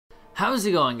How's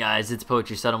it going, guys? It's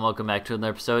PoetryStud and welcome back to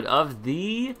another episode of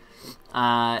the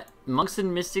Monks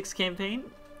and Mystics campaign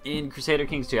in Crusader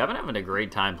Kings 2. I've been having a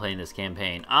great time playing this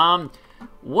campaign.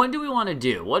 What do we want to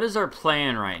do? What is our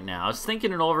plan right now? I was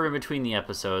thinking it over in between the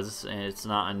episodes, and it's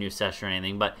not a new session or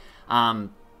anything, but I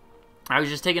was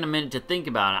just taking a minute to think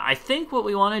about it. I think what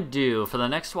we want to do for the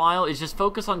next while is just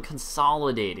focus on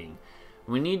consolidating.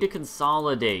 We need to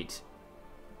consolidate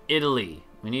Italy.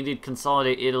 We need to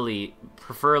consolidate Italy,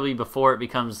 preferably before it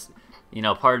becomes, you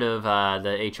know, part of the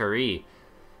HRE.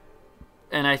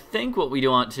 And I think what we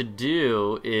want to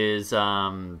do is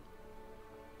try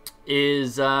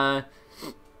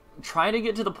to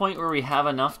get to the point where we have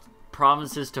enough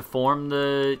provinces to form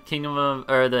the Kingdom of,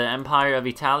 or the Empire of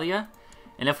Italia.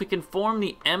 And if we can form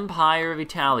the Empire of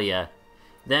Italia,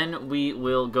 then we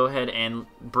will go ahead and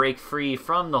break free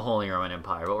from the Holy Roman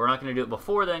Empire. But we're not going to do it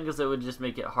before then, because it would just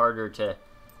make it harder to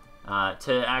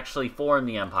actually form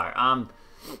the empire.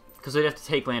 Because we'd have to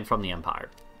take land from the empire.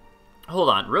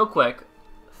 Hold on, real quick.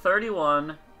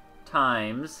 31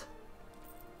 times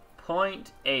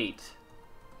 0.8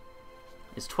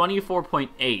 is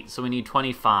 24.8, so we need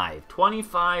 25.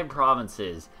 25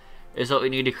 provinces is what we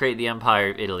need to create the Empire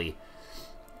of Italy.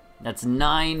 That's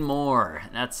 9 more.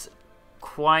 That's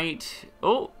quite...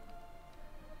 Oh!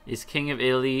 Is King of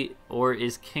Italy or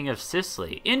is King of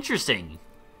Sicily? Interesting!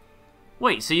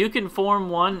 Wait, so you can form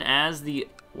one as the...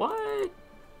 What?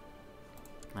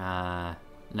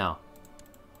 No.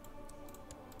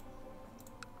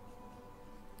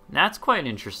 That's quite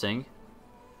interesting.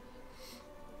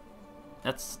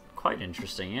 That's quite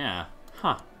interesting, yeah.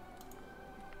 Huh.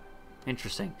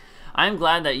 Interesting. I'm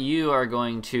glad that you are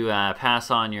going to pass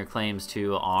on your claims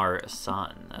to our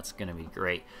son. That's going to be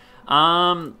great.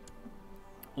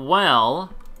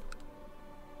 Well...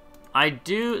 I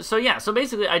do, so yeah, so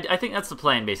basically, I think that's the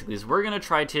plan, basically, is we're going to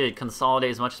try to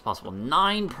consolidate as much as possible.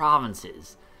 9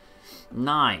 provinces.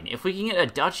 9. If we can get a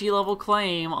duchy-level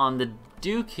claim on the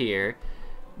Duke here,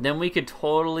 then we could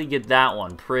totally get that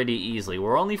one pretty easily.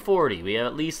 We're only 40. We have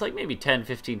at least, like, maybe 10,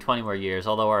 15, 20 more years,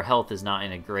 although our health is not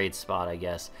in a great spot, I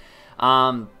guess.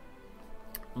 But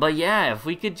yeah, if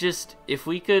we could just, if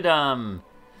we could,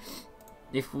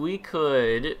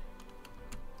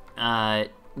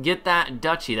 get that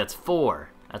duchy. That's 4.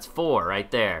 That's 4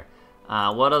 right there.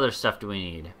 What other stuff do we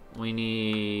need? We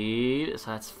need...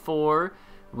 So that's 4.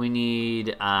 We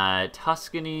need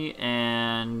Tuscany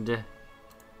and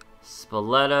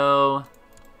Spoleto.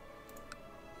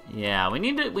 Yeah, we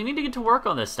need to get to work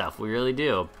on this stuff. We really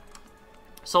do.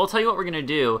 So I'll tell you what we're gonna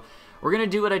do. We're gonna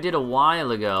do what I did a while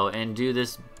ago and do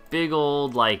this big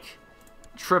old like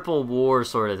triple war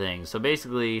sort of thing. So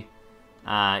basically.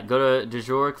 Go to de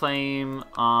jure claim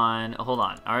on... Hold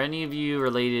on. Are any of you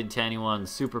related to anyone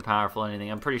super powerful or anything?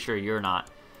 I'm pretty sure you're not.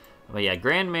 But yeah,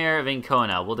 Grand Mayor of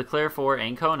Ancona. We'll declare for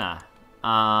Ancona.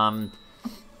 I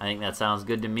think that sounds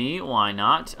good to me. Why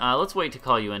not? Let's wait to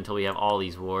call you until we have all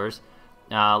these wars.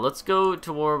 Let's go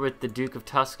to war with the Duke of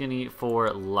Tuscany for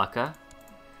Lucca.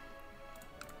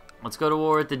 Let's go to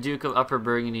war with the Duke of Upper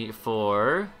Burgundy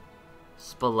for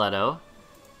Spoleto.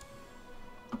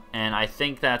 And I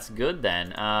think that's good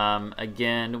then.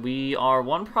 Again, we are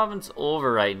 1 province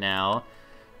over right now.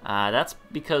 That's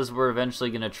because we're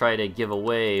eventually going to try to give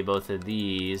away both of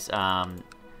these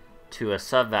to a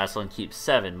sub-vassal and keep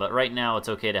 7. But right now it's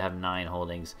okay to have 9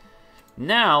 holdings.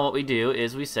 Now what we do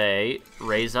is we say,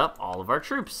 raise up all of our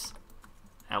troops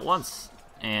at once.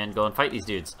 And go and fight these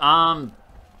dudes. And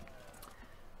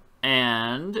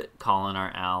call in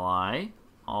our ally.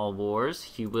 All wars.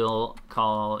 He will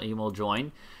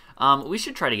join. We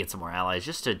should try to get some more allies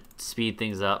just to speed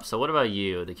things up. So what about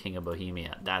you, the King of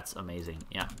Bohemia? That's amazing.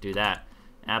 Yeah, do that.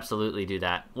 Absolutely do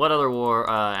that. What other war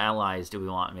allies do we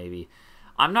want, maybe?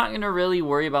 I'm not going to really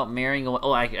worry about marrying...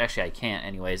 Oh, actually, I can't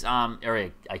anyways. Or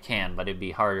I can, but it'd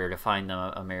be harder to find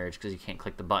them a marriage because you can't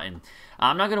click the button.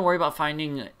 I'm not going to worry about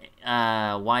finding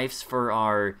wives for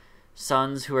our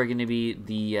sons who are going to be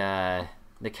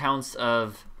the counts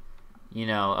of... you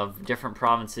know, of different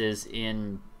provinces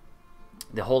in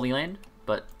the Holy Land,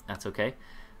 but that's okay.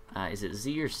 Is it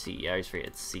Z or C? I always forget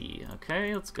it's C.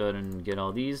 Okay, let's go ahead and get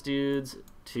all these dudes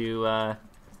to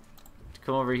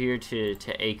come over here to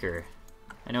Acre.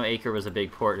 I know Acre was a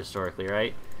big port historically,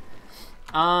 right?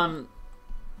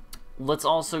 Let's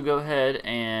also go ahead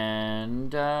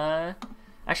and...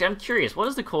 actually, I'm curious. What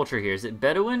is the culture here? Is it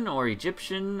Bedouin or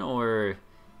Egyptian or...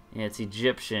 Yeah, it's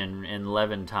Egyptian and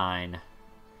Levantine.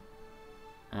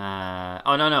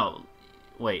 Oh, no.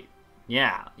 Wait.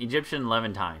 Yeah, Egyptian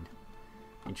Levantine.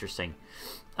 Interesting.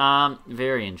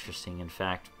 Very interesting, in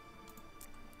fact.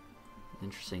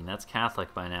 Interesting. That's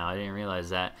Catholic by now. I didn't realize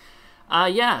that.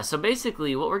 Yeah, so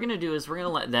basically what we're going to do is we're going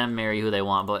to let them marry who they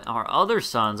want, but our other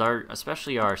sons,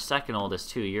 especially our second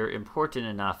oldest too, you're important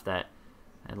enough that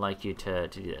I'd like you to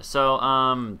do this.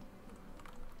 So,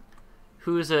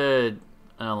 who's an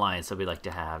alliance that we'd like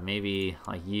to have? Maybe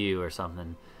like you or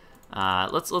something.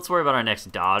 Let's worry about our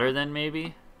next daughter then,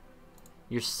 maybe.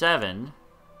 You're 7.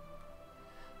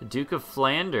 The Duke of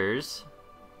Flanders.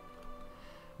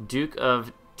 Duke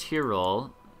of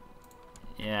Tyrol.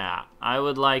 Yeah, I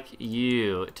would like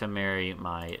you to marry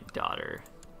my daughter.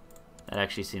 That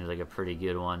actually seems like a pretty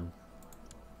good one.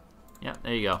 Yep,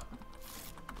 there you go.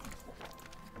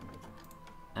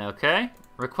 Okay.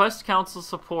 Request council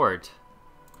support.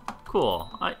 Cool.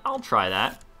 I'll try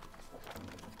that.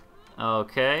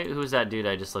 Okay, who's that dude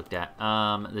I just looked at?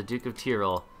 The Duke of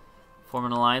Tyrol. Form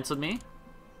an alliance with me?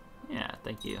 Yeah,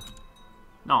 thank you.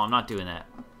 No, I'm not doing that.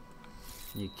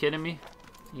 You kidding me?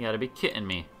 You gotta be kidding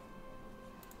me.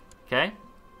 Okay.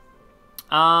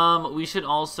 We should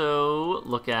also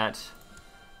look at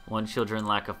one children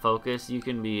lack of focus. You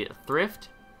can be thrift,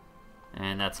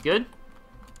 and that's good.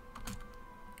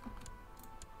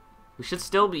 We should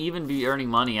still even be earning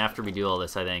money after we do all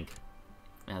this, I think.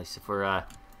 At least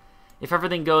if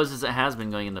everything goes as it has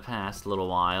been going in the past little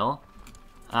while.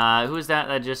 Who is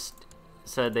that just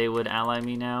said they would ally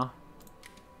me now?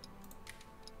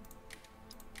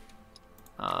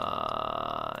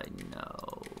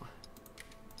 No.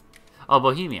 Oh,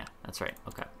 Bohemia. That's right.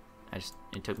 Okay.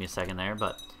 It took me a second there,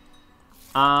 but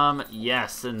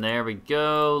yes, and there we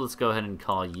go. Let's go ahead and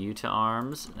call you to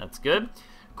arms. That's good.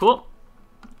 Cool.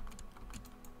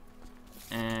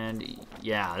 And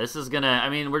yeah, this is gonna, I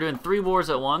mean, we're doing 3 wars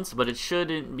at once, but it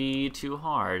shouldn't be too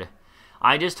hard.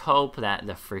 I just hope that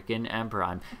the freaking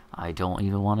Emperor, I don't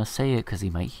even want to say it because he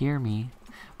might hear me,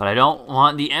 but I don't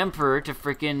want the Emperor to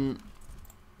freaking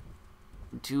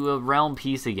do a realm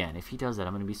peace again. If he does that,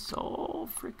 I'm going to be so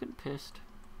freaking pissed.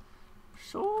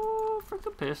 So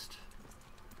freaking pissed.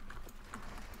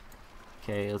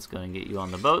 Okay, let's go and get you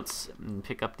on the boats and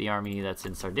pick up the army that's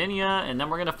in Sardinia, and then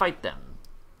we're going to fight them.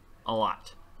 A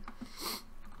lot.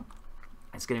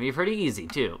 It's going to be pretty easy,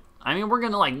 too. I mean, we're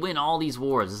going to, like, win all these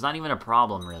wars. It's not even a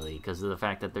problem, really, because of the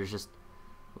fact that there's just...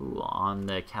 Ooh, on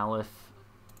the Caliph...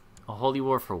 A holy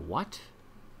war for what?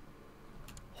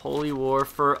 Holy war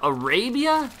for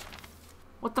Arabia?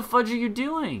 What the fudge are you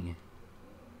doing?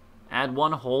 Add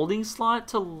 1 holding slot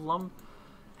to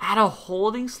Add a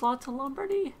holding slot to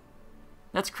Lombardy?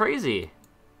 That's crazy.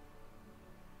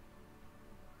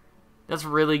 That's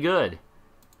really good.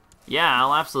 Yeah,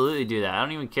 I'll absolutely do that. I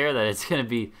don't even care that it's going to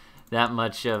be that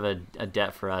much of a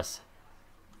debt for us.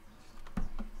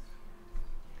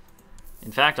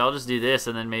 In fact, I'll just do this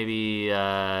and then maybe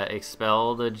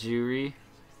expel the Jewry.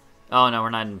 Oh, no,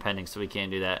 we're not independent, so we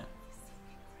can't do that.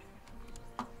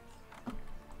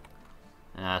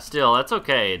 Still, that's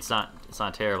okay. It's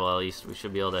not terrible. At least we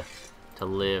should be able to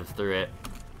live through it.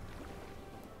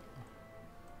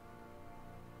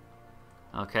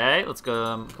 Okay, let's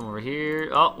go come over here.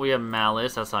 Oh, we have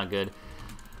malice. That's not good.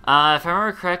 If I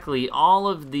remember correctly, all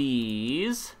of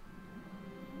these...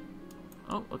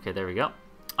 Oh, okay, there we go.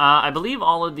 I believe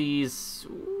all of these...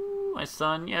 Ooh, my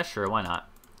son, yeah, sure, why not?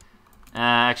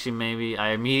 Actually, maybe I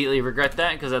immediately regret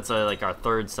that because that's like our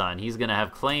 3rd son. He's going to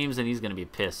have claims and he's going to be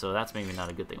pissed, so that's maybe not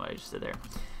a good thing what I just did there.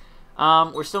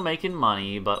 We're still making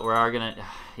money, but we are going to...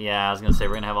 Yeah, I was going to say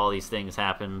we're going to have all these things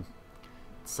happen.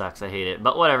 It sucks, I hate it,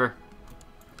 but whatever.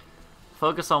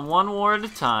 Focus on 1 war at a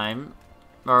time,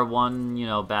 or 1, you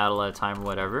know, battle at a time or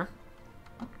whatever,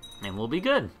 and we'll be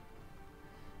good.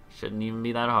 Shouldn't even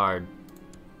be that hard.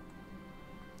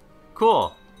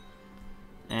 Cool.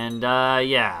 And,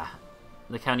 yeah.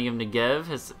 The County of Negev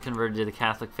has converted to the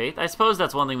Catholic faith. I suppose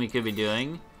that's one thing we could be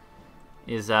doing,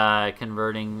 is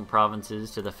converting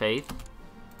provinces to the faith,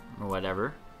 or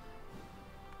whatever.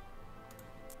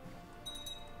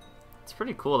 It's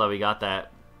pretty cool that we got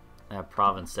that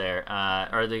province there,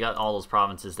 or they got all those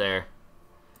provinces there.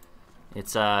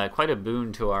 It's quite a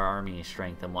boon to our army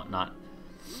strength and whatnot.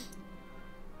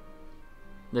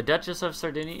 The Duchess of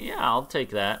Sardinia, yeah, I'll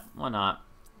take that. Why not?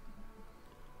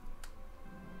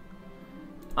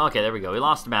 Okay, there we go. We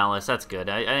lost Malice. That's good.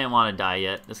 I didn't want to die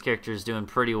yet. This character is doing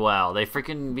pretty well. They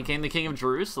freaking became the king of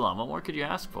Jerusalem. What more could you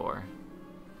ask for?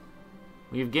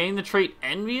 We've gained the trait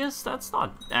Envious? That's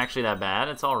not actually that bad.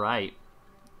 It's alright.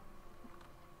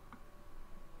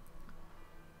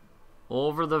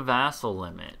 Over the vassal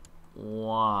limit.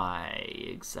 Why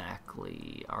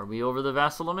exactly? Are we over the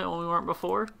vassal limit when we weren't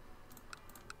before?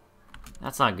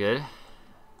 That's not good.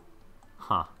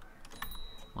 Huh.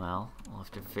 Well, we'll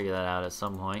have to figure that out at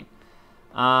some point.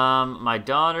 My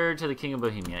daughter to the King of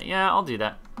Bohemia. Yeah, I'll do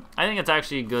that. I think it's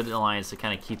actually a good alliance to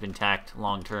kind of keep intact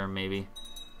long term, maybe.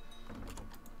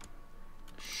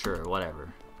 Sure,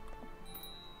 whatever.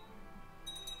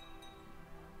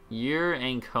 You're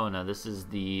Ancona. This is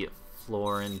the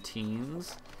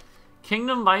Florentines.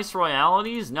 Kingdom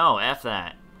Viceroyalities? No, F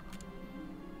that.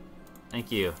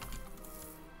 Thank you.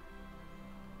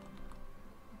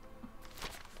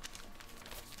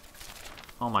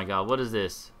 Oh my god, what is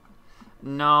this?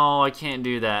 No, I can't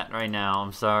do that right now.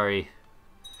 I'm sorry.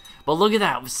 But look at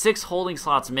that. 6 holding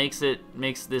slots makes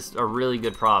this a really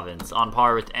good province, on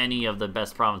par with any of the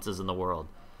best provinces in the world,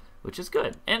 which is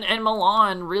good. And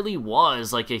Milan really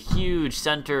was like a huge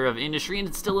center of industry, and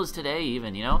it still is today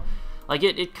even, you know? Like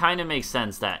it kind of makes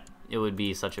sense that it would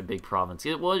be such a big province.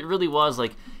 It really was,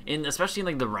 like, especially in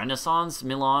like the Renaissance,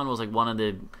 Milan was like one of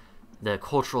the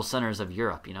cultural centers of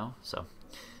Europe, you know? So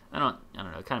I don't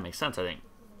know, it kind of makes sense, I think.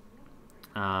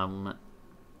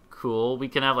 Cool. We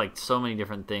can have like so many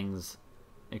different things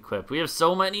equipped. We have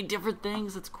so many different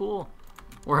things. It's cool.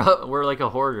 We're like a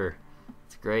hoarder.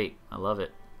 It's great. I love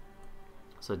it.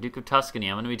 So Duke of Tuscany,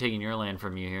 I'm going to be taking your land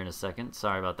from you here in a second.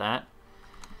 Sorry about that.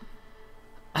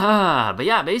 But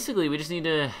yeah, basically we just need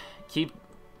to keep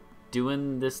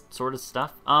doing this sort of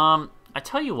stuff. I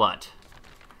tell you what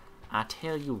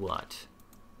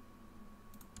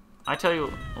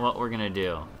we're going to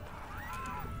do.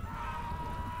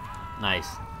 Nice.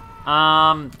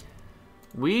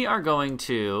 We are going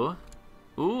to...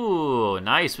 Ooh,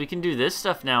 nice. We can do this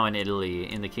stuff now in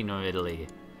Italy, in the Kingdom of Italy.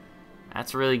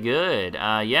 That's really good.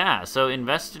 Yeah, so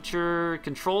investiture,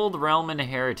 controlled realm and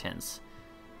inheritance.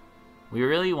 We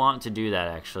really want to do that,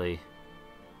 actually.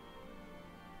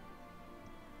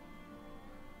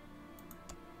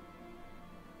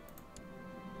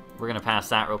 We're going to pass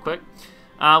that real quick.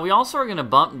 We also are going to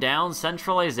bump down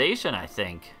centralization, I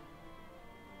think.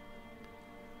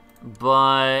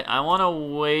 But I want to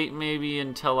wait maybe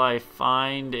until I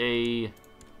find a...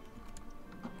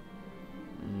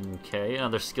 Okay,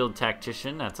 another skilled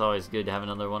tactician. That's always good to have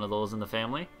another one of those in the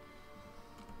family.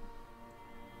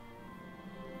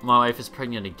 My wife is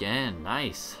pregnant again.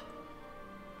 Nice.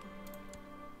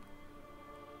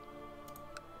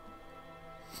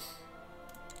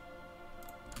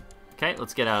 Okay,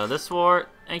 let's get out of this war.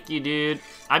 Thank you, dude.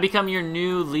 I become your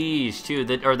new liege, too.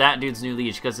 Or that dude's new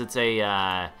liege, because it's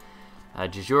a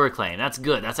de jure claim. That's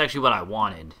good. That's actually what I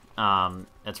wanted.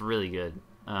 That's really good.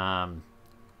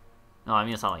 No, I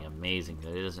mean, it's not like amazing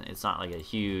good. It's not like a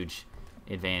huge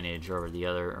advantage over the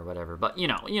other or whatever. But you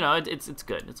know, it's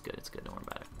good. It's good. It's good. Don't worry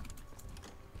about it.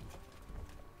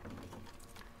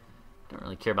 Don't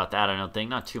really care about that, I don't think.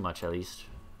 Not too much, at least.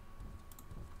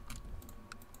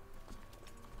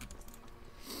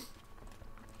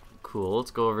 Cool.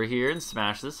 Let's go over here and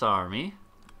smash this army.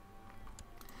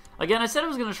 Again, I said I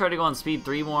was going to try to go on speed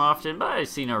 3 more often, but I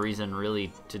see no reason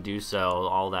really to do so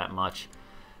all that much.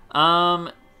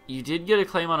 You did get a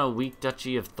claim on a weak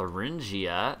duchy of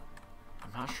Thuringia.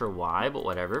 I'm not sure why, but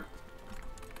whatever.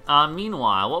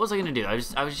 Meanwhile, what was I going to do?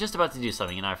 I was just about to do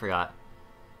something and I forgot.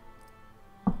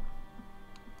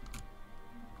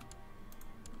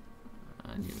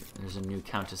 There's a new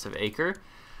Countess of Acre.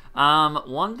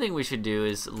 One thing we should do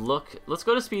is let's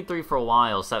go to speed 3 for a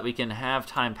while so that we can have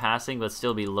time passing but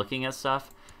still be looking at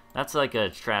stuff. That's like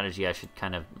a strategy I should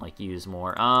kind of like use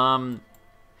more.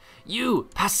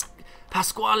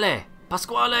 Pasquale,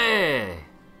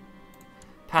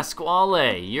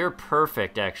 you're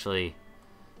perfect, actually.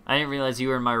 I didn't realize you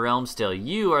were in my realm still.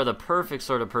 You are the perfect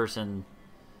sort of person.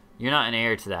 You're not an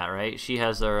heir to that, right? She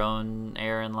has her own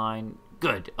heir in line.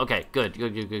 Good. Okay,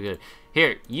 good.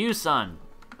 Here, you, son,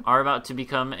 are about to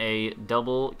become a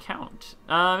double count.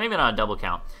 Maybe not a double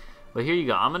count, but here you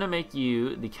go. I'm gonna make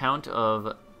you the Count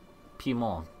of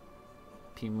Piemonte.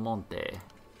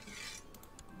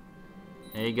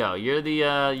 There you go. You're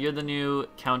the new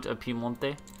Count of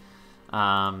Piemonte.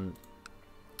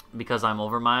 Because I'm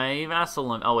over my vassal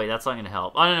limit. Oh wait, that's not gonna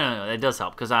help. Oh no, that does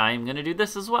help because I'm gonna do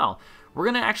this as well. We're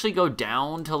gonna actually go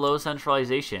down to low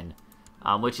centralization,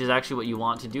 which is actually what you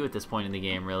want to do at this point in the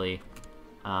game, really.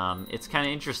 It's kind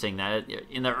of interesting that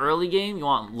in the early game you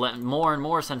want more and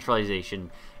more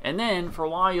centralization, and then for a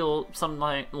while,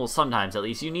 sometimes at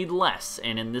least, you need less,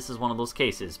 and this is one of those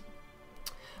cases.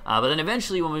 But then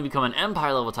eventually, when we become an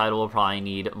empire level title, we'll probably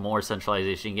need more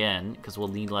centralization again, because we'll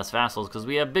need less vassals because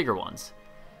we have bigger ones.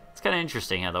 It's kind of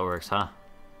interesting how that works, huh?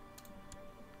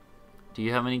 Do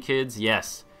you have any kids?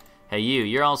 Yes. Hey,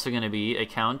 you're also going to be the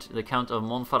Count of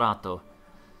Monferrato.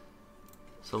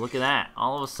 So look at that.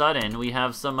 All of a sudden, we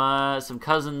have some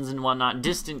cousins and whatnot,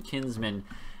 distant kinsmen.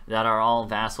 that are all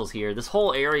vassals here. This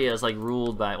whole area is like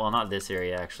ruled by, well, not this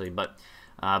area actually, but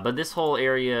this whole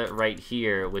area right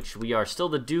here, which we are still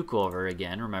the duke over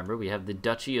again. Remember, we have the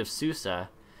Duchy of Susa.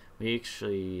 We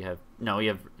actually have, no, we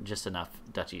have just enough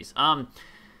duchies.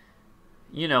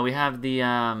 You know, we have the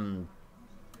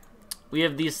we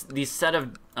have these set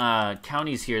of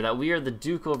counties here that we are the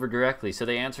duke over directly, so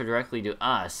they answer directly to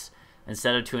us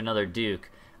instead of to another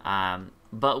duke.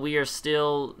 But we are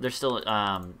still, there's still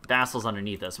vassals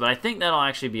underneath us. But I think that'll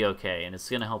actually be okay, and it's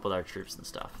gonna help with our troops and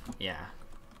stuff. Yeah.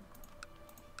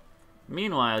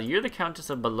 Meanwhile, you're the Countess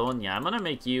of Bologna. I'm gonna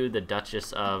make you the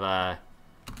Duchess of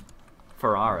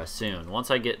Ferrara soon.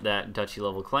 Once I get that duchy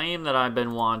level claim that I've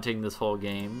been wanting this whole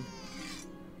game.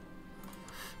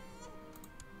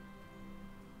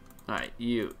 Alright,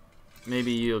 you.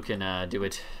 Maybe you can do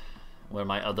it where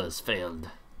my others failed.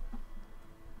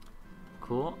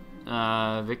 Cool.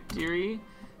 Victory.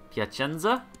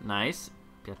 Piacenza. Nice.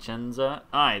 Piacenza.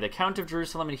 Alright, the Count of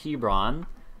Jerusalem and Hebron.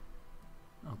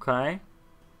 Okay.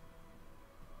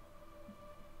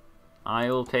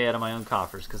 I will pay out of my own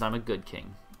coffers because I'm a good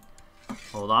king.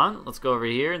 Hold on. Let's go over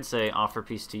here and say offer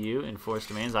peace to you. Enforce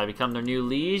demands. I become their new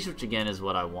liege, which again is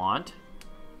what I want.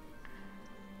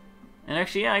 And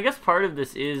actually, yeah, I guess part of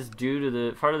this is due to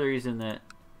the part of the reason that.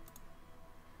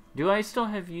 Do I still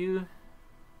have you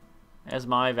as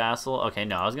my vassal? Okay,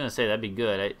 no, I was gonna say that'd be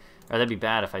good, or that'd be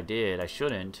bad if I did. I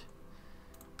shouldn't.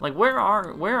 Like, where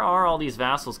are all these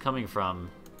vassals coming from?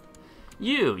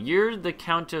 You're the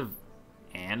Count of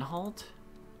Anhalt?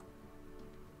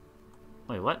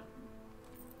 Wait, what?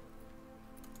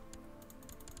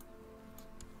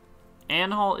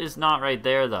 Anhalt is not right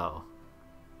there, though.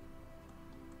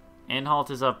 Anhalt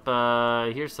is up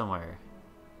here somewhere.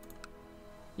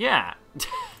 Yeah.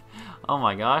 Oh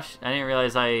my gosh. I didn't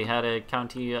realize I had a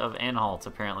county of Anhalt,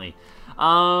 apparently.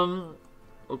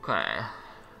 Okay.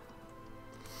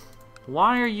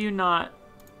 Why are you not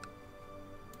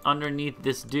underneath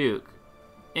this duke?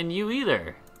 And you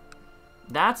either.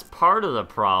 That's part of the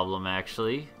problem,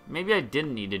 actually. Maybe I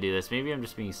didn't need to do this. Maybe I'm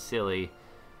just being silly.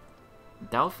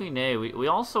 Dauphine, we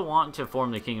also want to form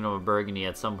the Kingdom of Burgundy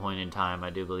at some point in time, I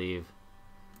do believe.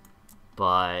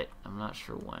 But I'm not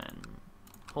sure when.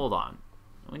 Hold on.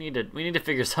 We need to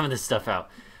figure some of this stuff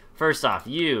out. First off,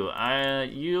 you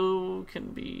can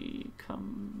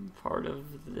become part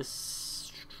of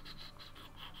this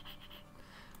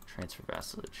transfer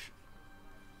vassalage.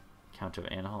 Count of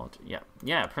Anhalt.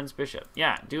 Yeah, Prince Bishop.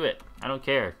 Yeah, do it. I don't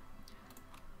care.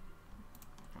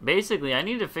 Basically, I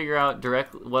need to figure out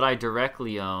what I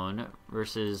directly own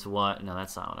versus what. No,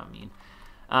 that's not what I mean.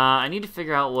 I need to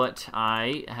figure out what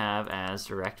I have as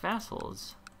direct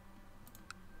vassals.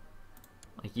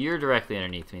 Like, you're directly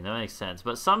underneath me. That makes sense.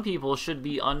 But some people should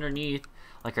be underneath.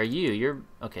 Like, are you?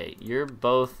 You're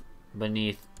both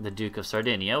beneath the Duke of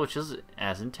Sardinia, which is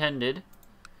as intended.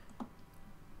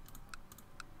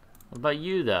 What about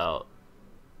you, though?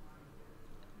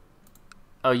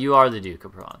 Oh, you are the Duke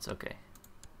of Provence. Okay.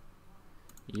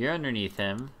 You're underneath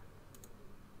him.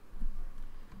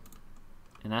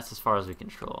 And that's as far as we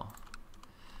control.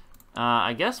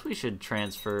 I guess we should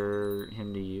transfer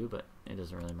him to you, but it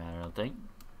doesn't really matter, I don't think.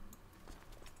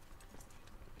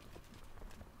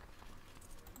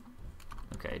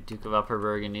 Okay, Duke of Upper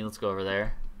Burgundy. Let's go over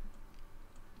there.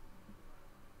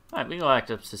 Alright, we can go back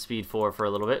up to speed 4 for a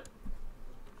little bit.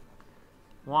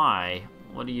 Why?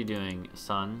 What are you doing,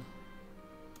 son?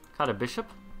 Caught a bishop?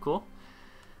 Cool.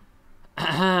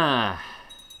 Let's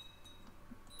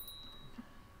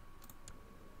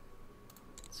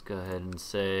go ahead and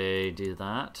say do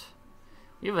that.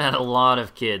 We've had a lot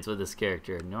of kids with this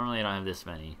character. Normally I don't have this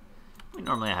many.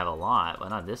 Normally I have a lot, but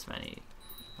not this many.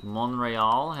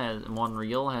 Monreal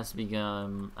has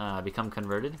become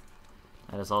converted.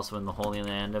 That is also in the Holy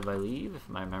Land, I believe, if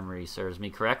my memory serves me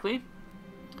correctly.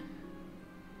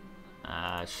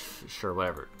 Sure,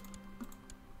 whatever.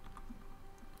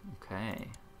 Okay.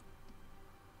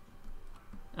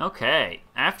 Okay.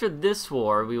 After this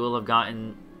war, we will have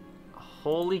gotten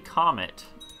Holy Comet.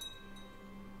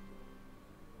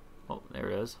 Oh, there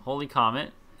it is. Holy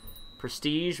Comet.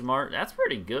 Prestige, that's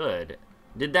pretty good.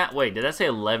 Did that say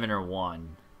 11 or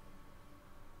 1?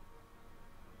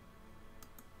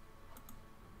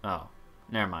 Oh,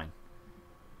 never mind.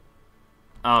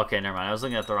 Oh, okay, never mind. I was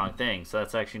looking at the wrong thing, so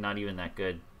that's actually not even that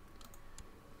good.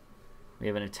 We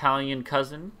have an Italian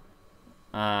cousin,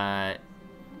 who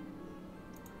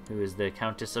is the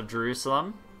Countess of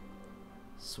Jerusalem.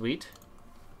 Sweet.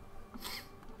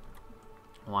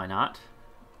 Why not?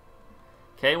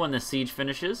 Okay, when the siege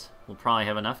finishes, we'll probably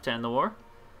have enough to end the war.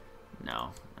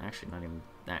 No, actually not even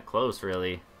that close,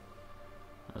 really.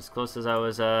 As close as I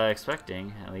was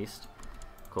expecting, at least.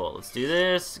 Cool, let's do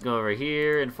this. Go over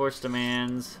here, enforce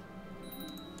demands.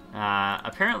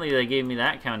 Apparently they gave me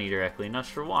that county directly. Not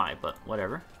sure why, but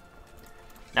whatever.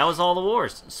 That was all the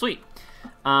wars. Sweet.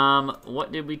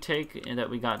 What did we take that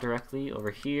we got directly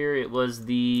over here? It was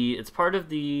it's part of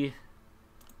the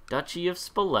Duchy of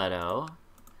Spoleto.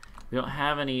 We don't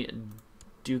have any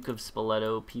Duke of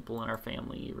Spoleto people in our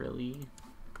family, really.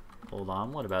 Hold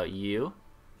on, what about you?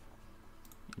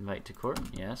 Invite to court?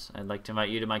 Yes, I'd like to invite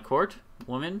you to my court,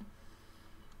 woman.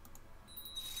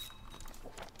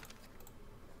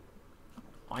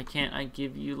 Why can't I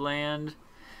give you land?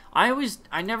 I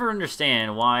never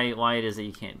understand why it is that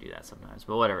you can't do that sometimes,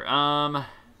 but whatever.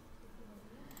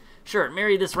 Sure,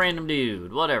 marry this random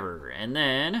dude, whatever. And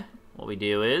then what we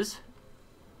do is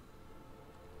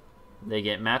they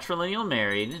get matrilineal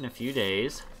married in a few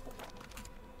days.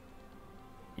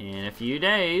 In a few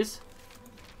days.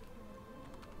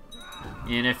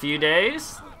 In a few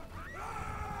days.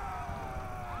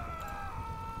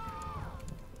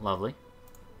 Lovely.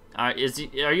 Are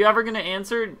you ever gonna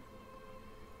answer?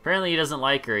 Apparently he doesn't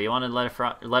like her. You want to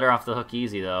let her off the hook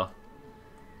easy though.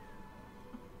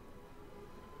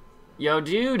 Yo,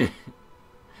 dude.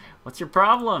 What's your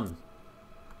problem?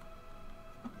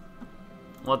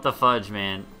 What the fudge,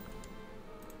 man?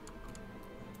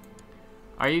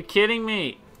 Are you kidding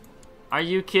me? Are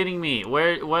you kidding me?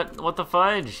 What the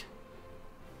fudge?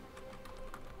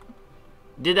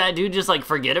 Did that dude just like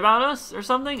forget about us or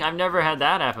something? I've never had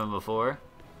that happen before.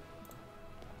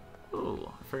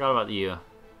 Ooh, I forgot about you.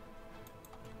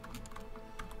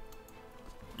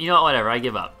 You know what, whatever, I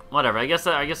give up. Whatever, I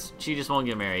guess she just won't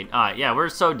get married. Alright, yeah, we're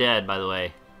so dead, by the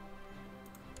way.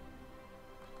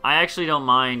 I actually don't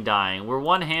mind dying. We're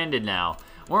one-handed now.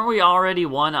 Weren't we already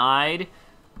one-eyed?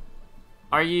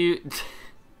 Are you...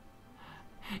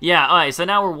 Yeah, alright, so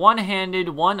now we're one-handed,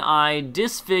 one-eyed,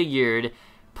 disfigured,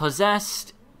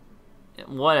 possessed...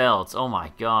 What else? Oh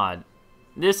my god.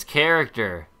 This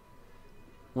character.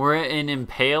 We're an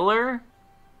impaler?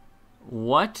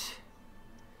 What?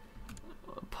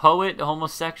 Poet,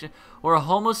 homosexual... We're a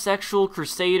homosexual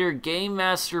crusader, game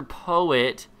master,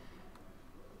 poet...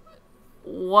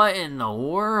 What in the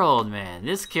world, man?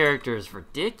 This character is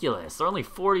ridiculous. They're only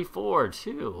 44,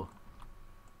 too.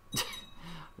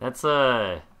 That's,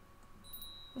 this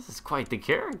is quite the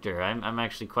character. I'm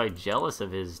actually quite jealous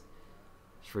of his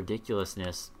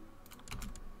ridiculousness.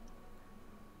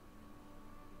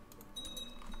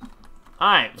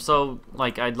 Alright, so,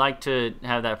 like, I'd like to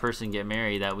have that person get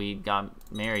married that we got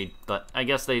married, but I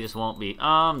guess they just won't be.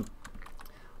 Why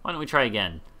don't we try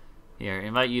again? Here,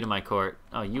 invite you to my court.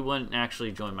 Oh, you wouldn't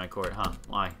actually join my court, huh?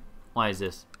 Why? Why is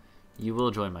this? You will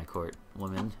join my court,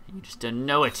 woman. You just didn't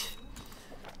know it.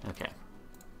 Okay.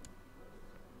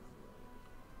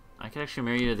 I could actually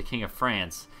marry you to the King of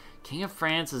France. King of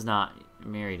France has not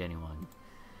married anyone.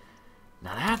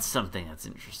 Now that's something that's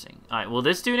interesting. Alright, will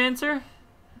this dude answer?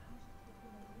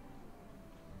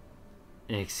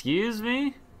 Excuse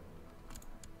me?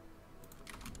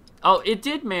 Oh, it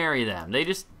did marry them. It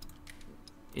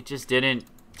just didn't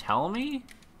tell me?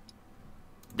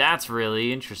 That's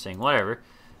really interesting. Whatever.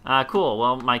 Cool.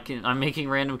 Well, I'm making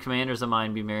random commanders of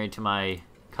mine be married to my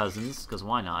cousins, because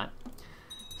why not?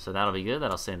 So that'll be good.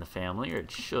 That'll stay in the family, or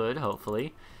it should,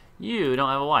 hopefully. You don't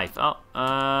have a wife. Oh,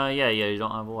 yeah, you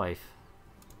don't have a wife.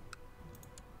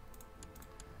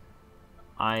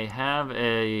 I have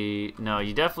a... No,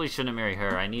 you definitely shouldn't marry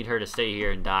her. I need her to stay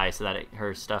here and die so that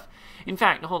her stuff... In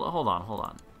fact, hold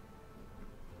on.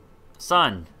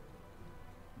 Son.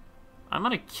 I'm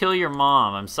gonna kill your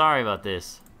mom. I'm sorry about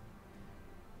this.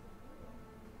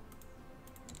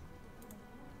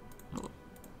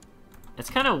 It's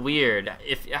kind of weird.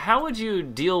 How would you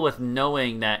deal with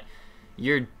knowing that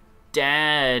your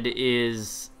dad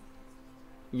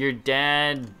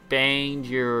banged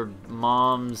your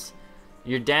mom's...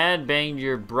 Your dad banged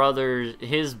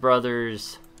his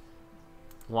brother's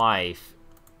wife,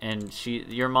 and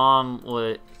your mom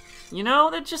would... You know,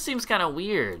 that just seems kind of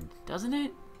weird, doesn't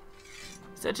it?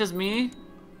 Is that just me?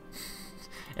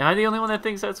 Am I the only one that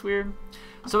thinks that's weird?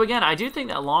 So again, I do think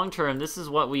that long term, this is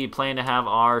what we plan to have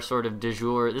our sort of de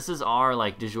jure... This is our,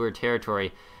 like, de jure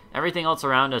territory. Everything else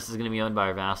around us is going to be owned by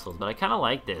our vassals, but I kind of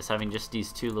like this, having just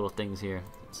these two little things here.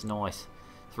 It's nice.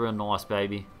 It's real nice,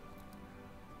 baby.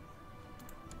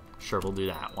 Sure, we'll do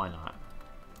that. Why not?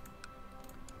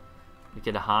 We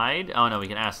could hide. Oh, no, we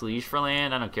can ask Liege for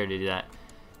land. I don't care to do that.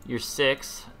 You're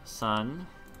 6, son.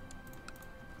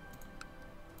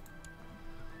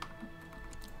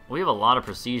 We have a lot of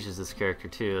prestige as this character,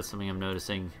 too. That's something I'm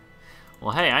noticing.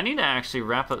 Well, hey, I need to actually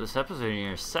wrap up this episode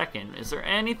in a second. Is there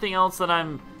anything else that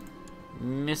I'm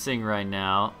missing right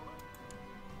now.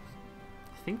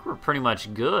 I think we're pretty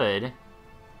much good.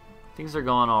 Things are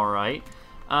going all right.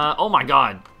 Oh my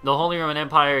god. The Holy Roman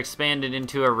Empire expanded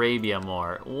into Arabia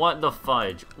more. What the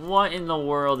fudge? What in the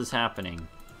world is happening?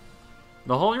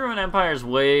 The Holy Roman Empire is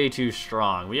way too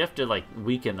strong. We have to, like,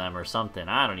 weaken them or something.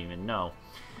 I don't even know.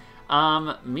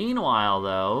 Meanwhile,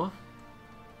 though...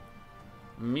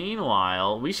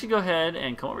 Meanwhile, we should go ahead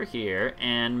and come over here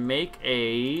and make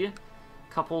a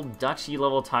couple duchy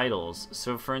level titles.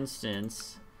 So, for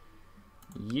instance,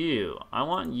 I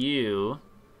want you,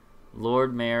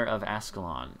 Lord Mayor of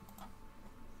Ascalon.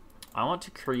 I want to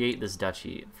create this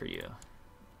duchy for you.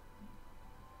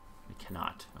 We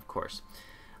cannot, of course.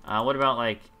 What about,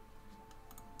 like,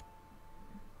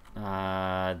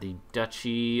 the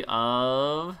Duchy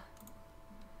of...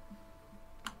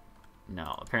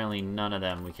 No, apparently none of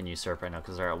them we can usurp right now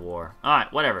because they're at war.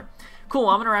 Alright, whatever. Cool,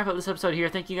 I'm going to wrap up this episode here.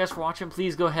 Thank you guys for watching.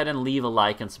 Please go ahead and leave a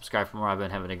like and subscribe for more. I've been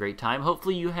having a great time.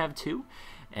 Hopefully you have too.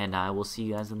 And I will see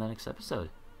you guys in the next episode.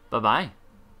 Bye-bye.